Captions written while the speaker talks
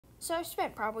So I've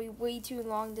spent probably way too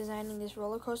long designing this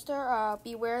roller coaster.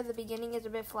 Beware, the beginning is a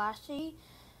bit flashy.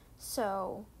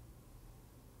 So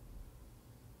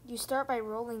you start by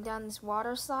rolling down this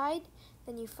water slide,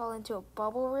 then you fall into a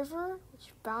bubble river, which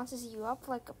bounces you up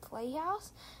like a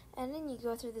playhouse, and then you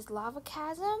go through this lava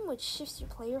chasm, which shifts your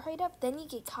player height up. Then you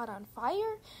get caught on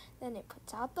fire, then it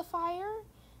puts out the fire,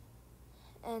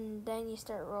 and then you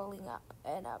start rolling up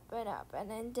and up and up and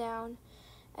then down.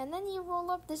 And then you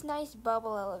roll up this nice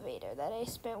bubble elevator that I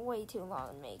spent way too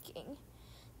long making.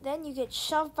 Then you get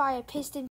shoved by a piston